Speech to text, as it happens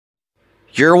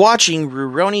You're watching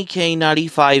Rurouni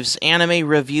K95's anime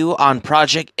review on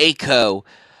Project A-ko.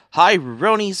 Hi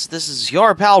Rurouni's, this is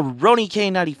your pal Rurouni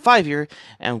K95 here,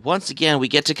 and once again we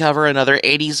get to cover another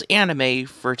 80s anime.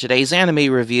 For today's anime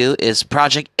review is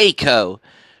Project A-ko.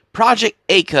 Project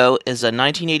A-ko is a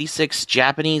 1986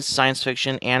 Japanese science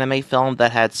fiction anime film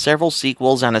that had several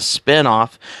sequels and a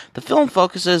spin-off. The film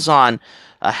focuses on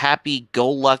a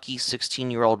happy-go-lucky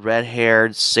 16-year-old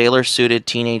red-haired, sailor-suited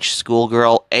teenage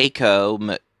schoolgirl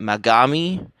Eiko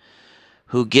Magami,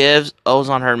 who owes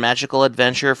on her magical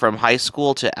adventure from high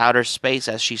school to outer space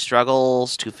as she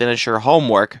struggles to finish her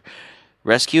homework,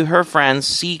 rescue her friends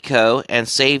Seiko, and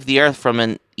save the Earth from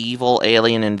an evil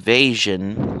alien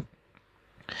invasion.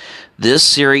 This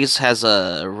series has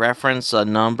referenced a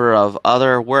number of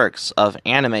other works of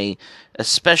anime,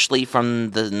 especially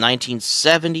from the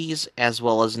 1970s as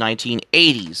well as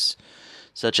 1980s,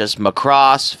 such as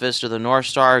Macross, Fist of the North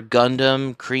Star,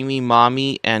 Gundam, Creamy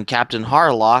Mommy, and Captain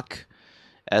Harlock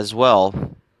as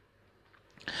well.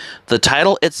 The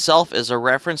title itself is a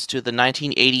reference to the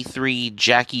 1983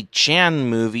 Jackie Chan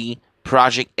movie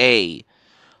Project A.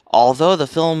 Although the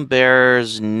film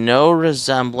bears no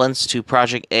resemblance to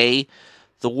Project A,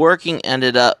 the working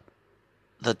title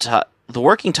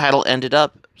ended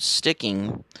up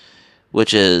sticking,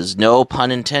 which is no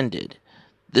pun intended.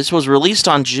 This was released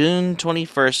on June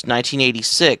 21st,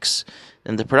 1986,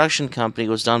 and the production company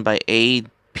was done by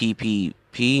A.P.P.P,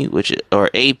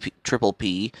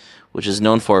 A.P.P.P, which is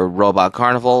known for Robot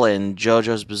Carnival and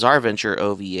JoJo's Bizarre Adventure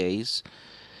OVAs.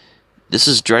 This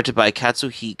is directed by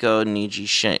Katsuhiko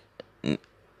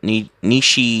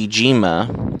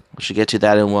Nishijima. We should get to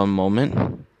that in one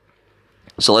moment.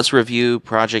 So let's review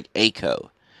Project A-ko.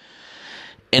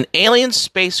 An alien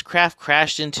spacecraft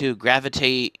crashed into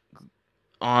Graviton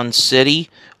City,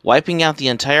 wiping out the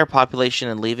entire population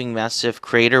and leaving massive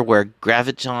crater where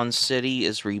Graviton City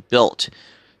is rebuilt.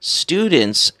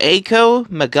 Students, Eiko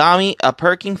Magami, a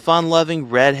perking, fun-loving,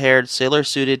 red-haired,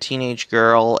 sailor-suited teenage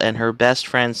girl, and her best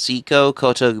friend Seiko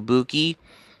Kotobuki,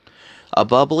 a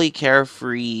bubbly,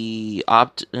 carefree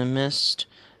optimist,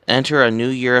 enter a new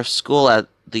year of school at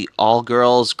the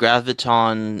all-girls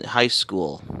Graviton High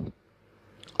School.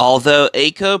 Although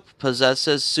Eiko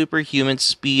possesses superhuman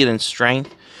speed and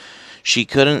strength, she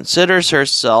considers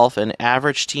herself an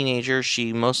average teenager.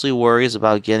 She mostly worries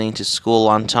about getting to school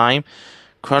on time,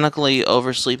 chronically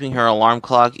oversleeping her alarm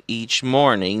clock each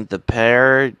morning. The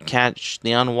pair catch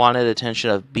the unwanted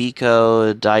attention of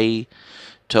Biko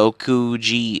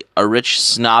Daitokuji, a rich,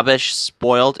 snobbish,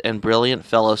 spoiled, and brilliant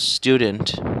fellow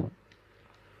student.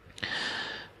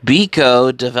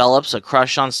 Biko develops a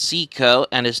crush on Seiko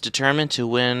and is determined to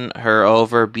win her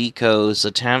over. Biko's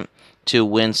attempt to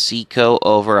win Seiko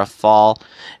over a fail,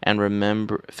 and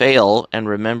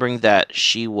remembering that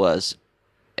she was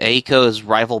Eiko's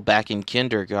rival back in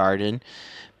kindergarten,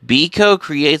 Biko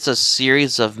creates a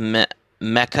series of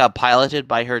mecha piloted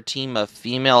by her team of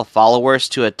female followers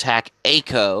to attack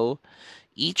Eiko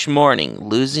each morning,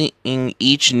 losing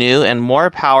each new and more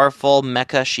powerful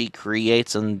mecha she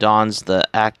creates and dons the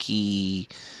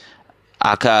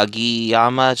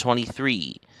Akagiyama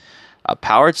 23, a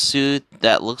powered suit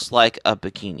that looks like a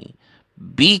bikini.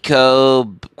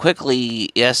 Biko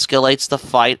quickly escalates the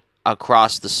fight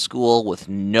across the school with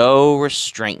no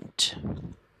restraint.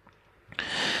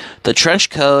 The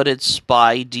trench-coated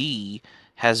spy D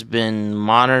has been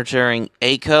monitoring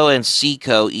Eiko and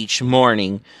Seiko each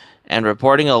morning and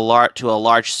reporting to a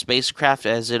large spacecraft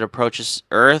as it approaches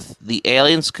Earth. The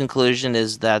aliens' conclusion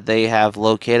is that they have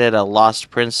located a lost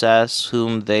princess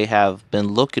whom they have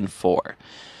been looking for.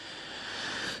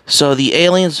 So the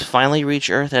aliens finally reach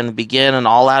Earth and begin an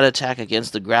all-out attack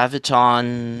against the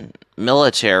Graviton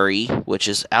military, which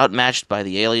is outmatched by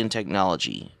the alien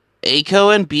technology.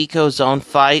 Eiko and Biko's own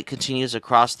fight continues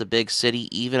across the big city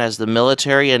even as the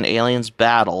military and aliens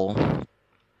battle.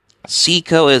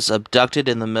 Seiko is abducted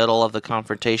in the middle of the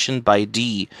confrontation by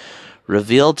D,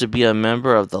 revealed to be a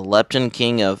member of the Lepton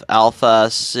King of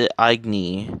Alpha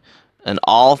Cygni, an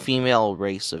all-female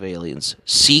race of aliens.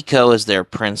 Seiko is their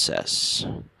princess.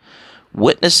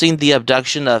 Witnessing the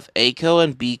abduction of Eiko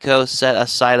and Biko set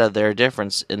aside of their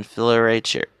difference,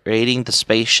 infiltrating the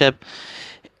spaceship,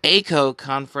 Eiko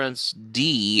confronts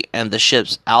D and the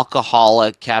ship's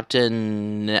alcoholic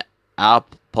Captain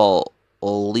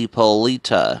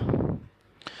Lipolita.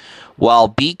 While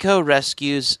Biko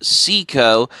rescues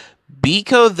Seiko,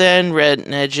 Biko then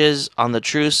reneges on the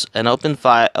truce and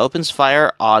opens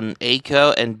fire on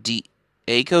Eiko D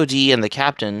and the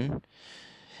captain.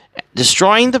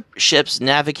 Destroying the ship's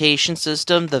navigation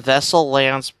system, the vessel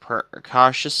lands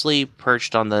cautiously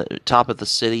perched on the top of the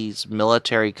city's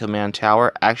military command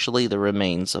tower, actually the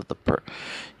remains of the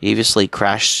previously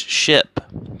crashed ship.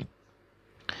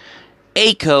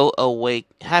 Eiko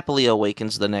happily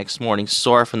awakens the next morning,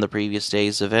 sore from the previous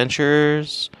day's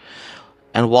adventures,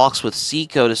 and walks with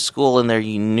Seiko to school in their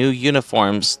new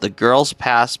uniforms. The girls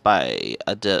pass by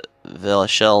a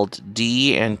disheveled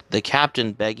D and the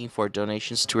captain begging for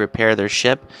donations to repair their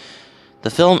ship. The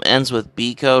film ends with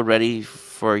Biko ready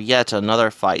for yet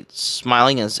another fight,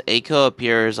 smiling as Eiko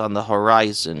appears on the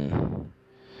horizon.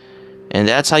 And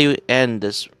that's how you end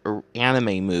this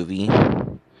anime movie.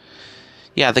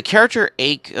 Yeah, the character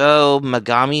Eiko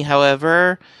Magami,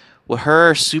 however, with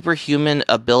her superhuman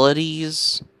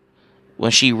abilities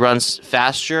when she runs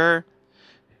faster,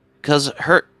 because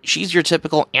she's your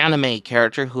typical anime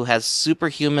character who has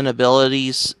superhuman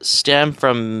abilities stem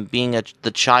from being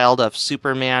the child of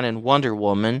Superman and Wonder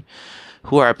Woman,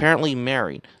 who are apparently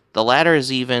married. The latter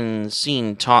is even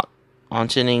seen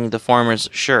taunting the former's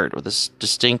shirt with a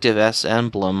distinctive S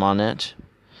emblem on it.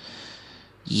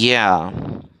 Yeah.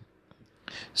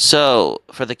 So,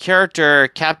 for the character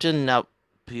Captain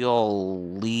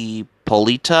Napolita,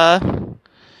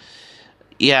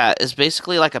 yeah, it's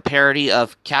basically like a parody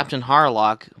of Captain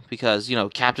Harlock, because,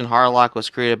 Captain Harlock was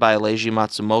created by Leiji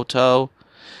Matsumoto.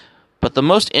 But the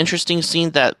most interesting scene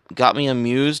that got me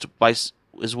amused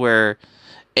is where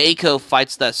Eiko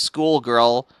fights that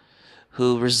schoolgirl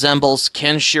who resembles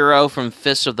Kenshiro from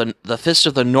the Fist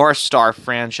of the North Star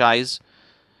franchise.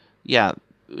 Yeah,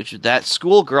 that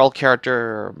schoolgirl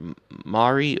character,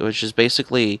 Mari, which is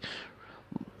basically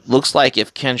looks like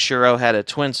if Kenshiro had a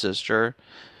twin sister.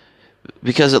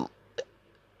 Because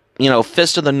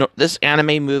this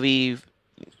anime movie,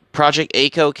 Project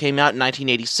A.K.O. came out in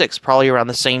 1986, probably around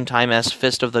the same time as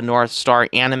Fist of the North Star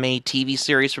anime TV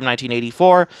series from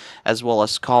 1984, as well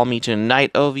as Call Me Tonight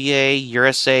OVA,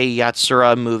 Urusei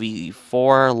Yatsura movie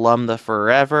 4, Lum the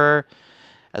Forever,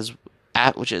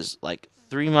 which is like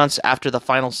 3 months after the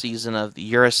final season of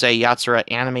the Urusei Yatsura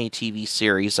anime TV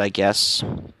series, I guess.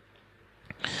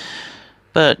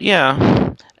 But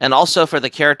yeah, and also for the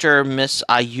character Miss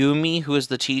Ayumi, who is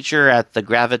the teacher at the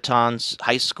Gravitons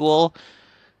High School.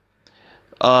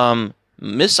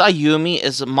 Miss Ayumi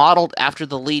is modeled after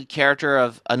the lead character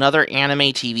of another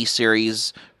anime TV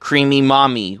series, Creamy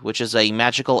Mommy, which is a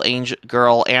magical angel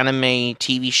girl anime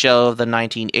TV show of the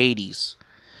 1980s.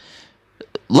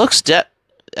 Looks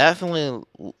definitely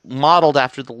modeled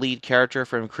after the lead character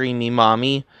from Creamy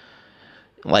Mommy.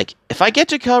 Like, if I get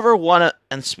to cover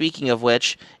and speaking of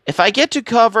which, if I get to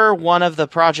cover one of the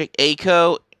Project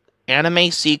A.K.O. anime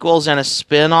sequels and a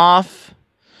spin-off,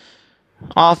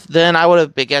 then I would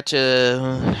have get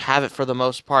to have it for the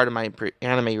most part of my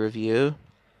anime review.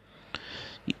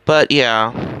 But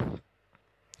yeah.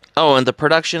 Oh, and the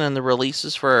production and the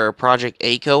releases for Project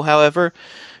A.K.O., however,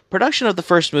 production of the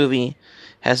first movie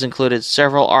has included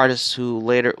several artists who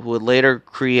would later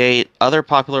create other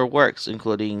popular works,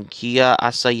 including Kiya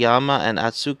Asayama and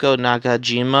Atsuko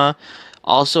Nakajima.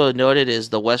 Also noted is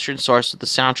the Western source of the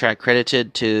soundtrack,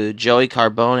 credited to Joey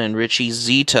Carbone and Richie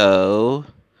Zito.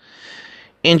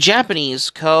 In Japanese,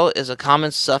 ko is a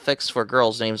common suffix for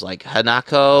girls' names like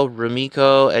Hanako,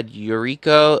 Rumiko, and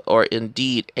Yuriko, or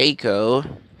indeed Eiko,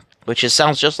 which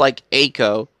sounds just like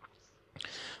Eiko.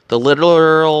 The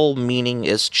literal meaning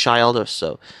is child or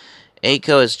so.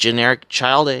 Eiko is generic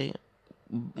child, a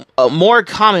more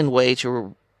common way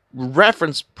to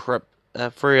reference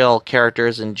peripheral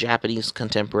characters in Japanese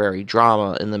contemporary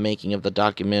drama in the making of the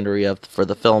documentary for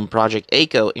the film Project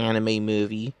A.K.O. anime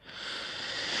movie.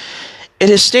 It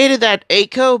is stated that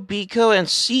Eiko, Biko, and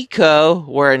Seiko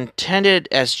were intended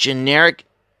as generic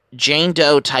Jane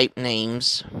Doe type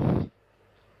names.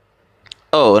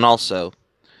 Oh, and also,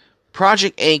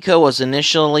 Project A.K.O. was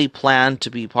initially planned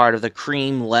to be part of the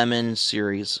Cream Lemon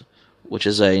series, which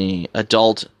is a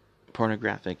adult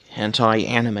pornographic hentai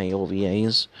anime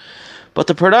OVAs. But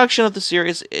the production of the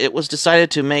series, it was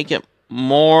decided to make it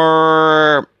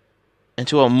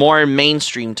into a more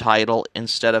mainstream title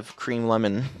instead of Cream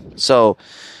Lemon. So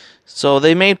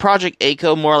they made Project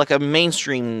A.K.O. more like a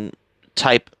mainstream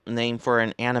type name for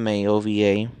an anime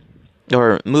OVA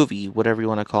or movie, whatever you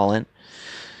want to call it.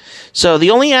 So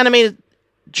the only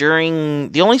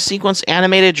sequence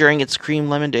animated during its Cream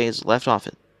Lemon days left off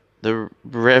it. The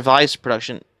revised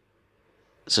production,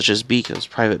 such as Biko's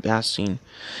private bath scene,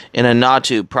 in a nod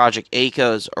to Project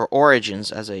A.K.O.'s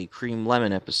origins as a Cream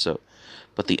Lemon episode.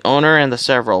 But the owner and the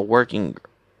several working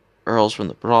girls from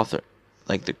the brothel,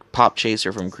 like the pop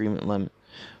chaser from Cream Lemon,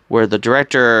 where the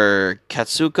director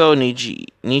Katsuko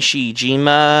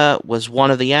Nishijima was one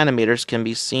of the animators, can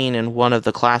be seen in one of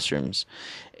the classrooms.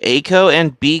 Eiko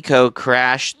and Biko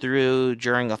crash through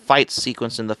during a fight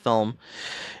sequence in the film,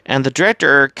 and the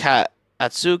director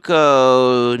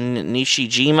Katsuko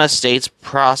Nishijima states,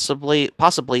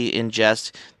 possibly in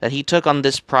jest, that he took on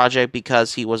this project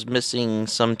because he was missing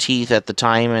some teeth at the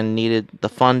time and needed the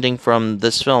funding from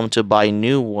this film to buy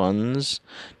new ones.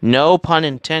 No pun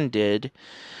intended.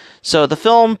 So the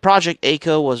film Project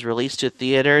A.Ko was released to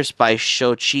theaters by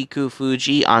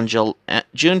Shochiku-fuji on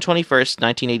June 21st,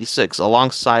 1986,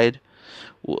 alongside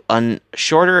a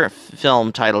shorter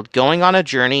film titled Going on a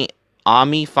Journey,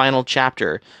 Ami Final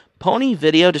Chapter. Pony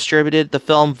Video distributed the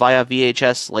film via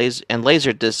VHS and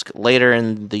Laserdisc later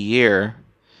in the year.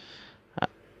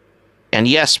 And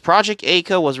yes, Project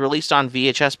A.Ko was released on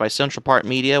VHS by Central Park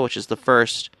Media, which is the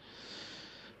first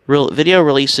video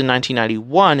released in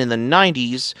 1991. In the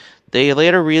 90s, they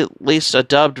later released a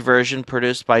dubbed version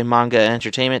produced by Manga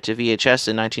Entertainment to VHS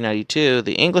in 1992.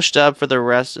 The English dub for the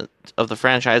rest of the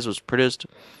franchise was produced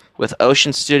with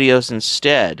Ocean Studios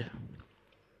instead.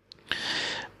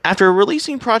 After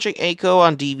releasing Project A.Ko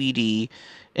on DVD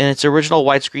in its original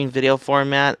widescreen video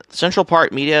format, Central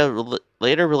Park Media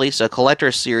later released a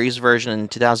collector's series version in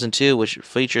 2002, which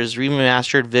features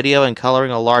remastered video and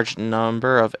coloring, a large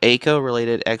number of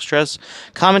A.Ko-related extras,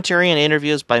 commentary and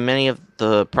interviews by many of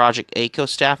the Project A.Ko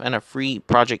staff, and a free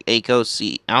Project A.Ko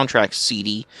soundtrack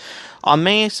CD. On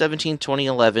May 17,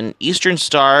 2011, Eastern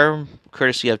Star,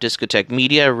 courtesy of Discotheque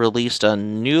Media, released a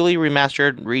newly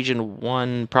remastered Region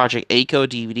 1 Project A.Ko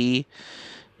DVD.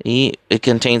 It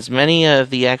contains many of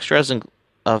the extras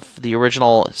of the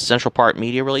original Central Park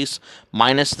Media release,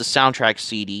 minus the soundtrack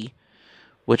CD,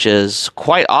 which is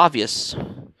quite obvious,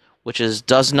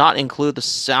 does not include the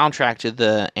soundtrack to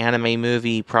the anime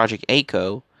movie Project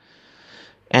A.Ko.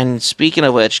 And speaking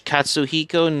of which,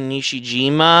 Katsuhiko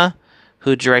Nishijima,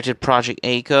 who directed Project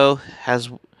A.Ko, has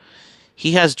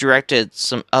directed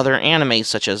some other animes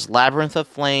such as Labyrinth of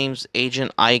Flames,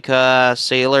 Agent Aika,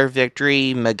 Sailor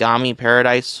Victory, Magami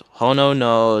Paradise, Hono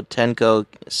no Tenko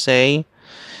Sei,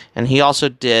 and he also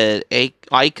did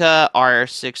Aika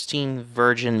R16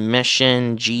 Virgin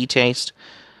Mission, G-Taste,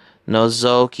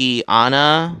 Nozoki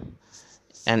Anna,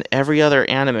 and every other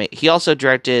anime. He also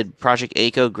directed Project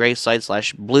A.Ko Gray Side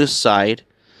 / Blue Side,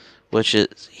 which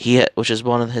is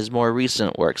one of his more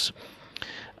recent works.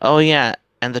 Oh yeah,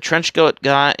 and the Trenchcoat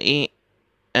guy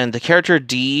and the character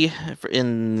D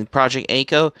in Project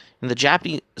A.Ko, in the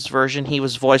Japanese version, he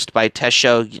was voiced by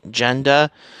Tesho Genda,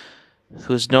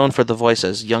 who's known for the voice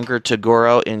as younger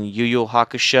Toguro in Yu Yu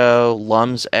Hakusho,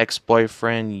 Lum's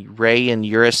ex-boyfriend Rei in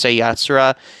Urusei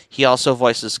Yatsura. He also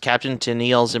voices Captain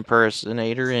Tennille's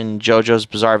impersonator in JoJo's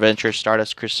Bizarre Adventure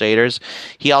Stardust Crusaders.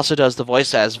 He also does the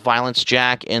voice as Violence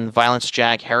Jack in Violence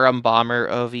Jack Harem Bomber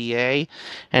OVA,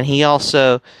 and he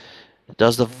also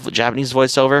does the Japanese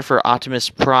voiceover for Optimus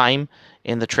Prime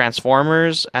in the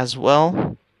Transformers as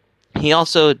well. He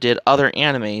also did other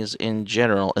animes in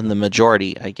general, in the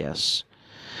majority, I guess.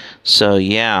 So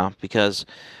yeah, because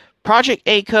Project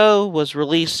A.Ko was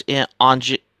released on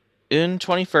June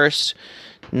 21st,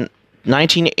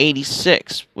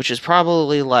 1986, which is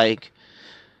probably like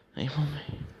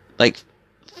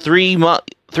 3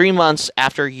 months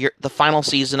after the final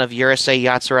season of Urusei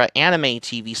Yatsura anime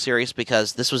TV series,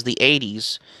 because this was the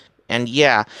 80s. And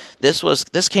yeah, this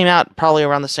came out probably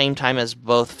around the same time as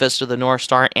both Fist of the North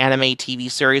Star anime TV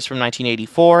series from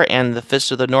 1984 and the Fist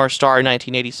of the North Star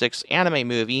 1986 anime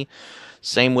movie.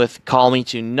 Same with Call Me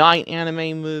Tonight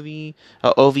anime movie,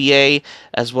 OVA,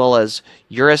 as well as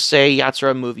Urusei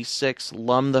Yatsura movie 6,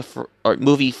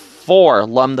 movie 4,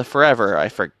 Lum the Forever,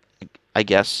 I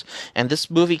guess. And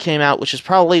this movie came out, which is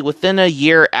probably within a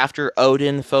year after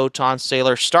Odin, Photon,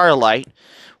 Sailor, Starlight,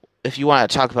 if you want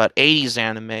to talk about 80s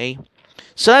anime.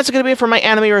 So that's going to be it for my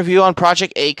anime review on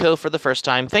Project A.Ko for the first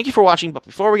time. Thank you for watching, but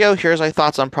before we go, here's my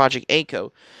thoughts on Project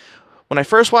A.Ko. When I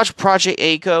first watched Project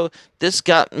A.Ko, this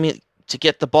got me to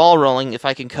get the ball rolling if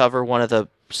I can cover one of the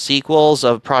sequels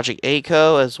of Project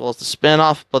A.Ko as well as the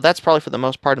spin-off, but that's probably for the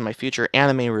most part in my future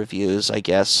anime reviews, I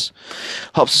guess.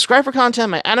 Hope subscribe for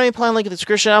content. My anime plan link in the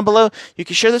description down below. You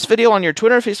can share this video on your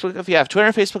Twitter and Facebook if you have Twitter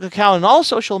and Facebook account, and all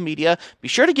social media. Be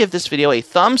sure to give this video a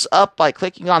thumbs up by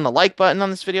clicking on the like button on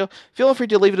this video. Feel free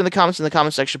to leave it in the comments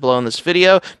section below in this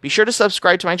video. Be sure to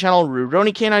subscribe to my channel,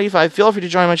 RuroniK95. Feel free to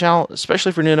join my channel,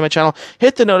 especially if you're new to my channel.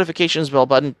 Hit the notifications bell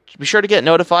button. Be sure to get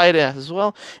notified as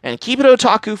well, and keep it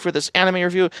otaku for this anime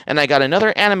review. And I got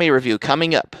another anime review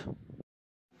coming up.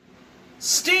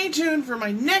 Stay tuned for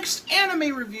my next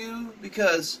anime review,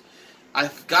 because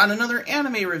I've got another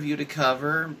anime review to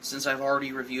cover, since I've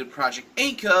already reviewed Project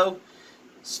A Co.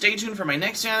 Stay tuned for my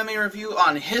next anime review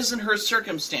on His and Her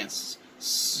Circumstances.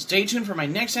 Stay tuned for my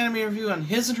next anime review on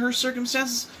His and Her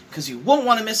Circumstances, because you won't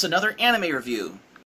want to miss another anime review.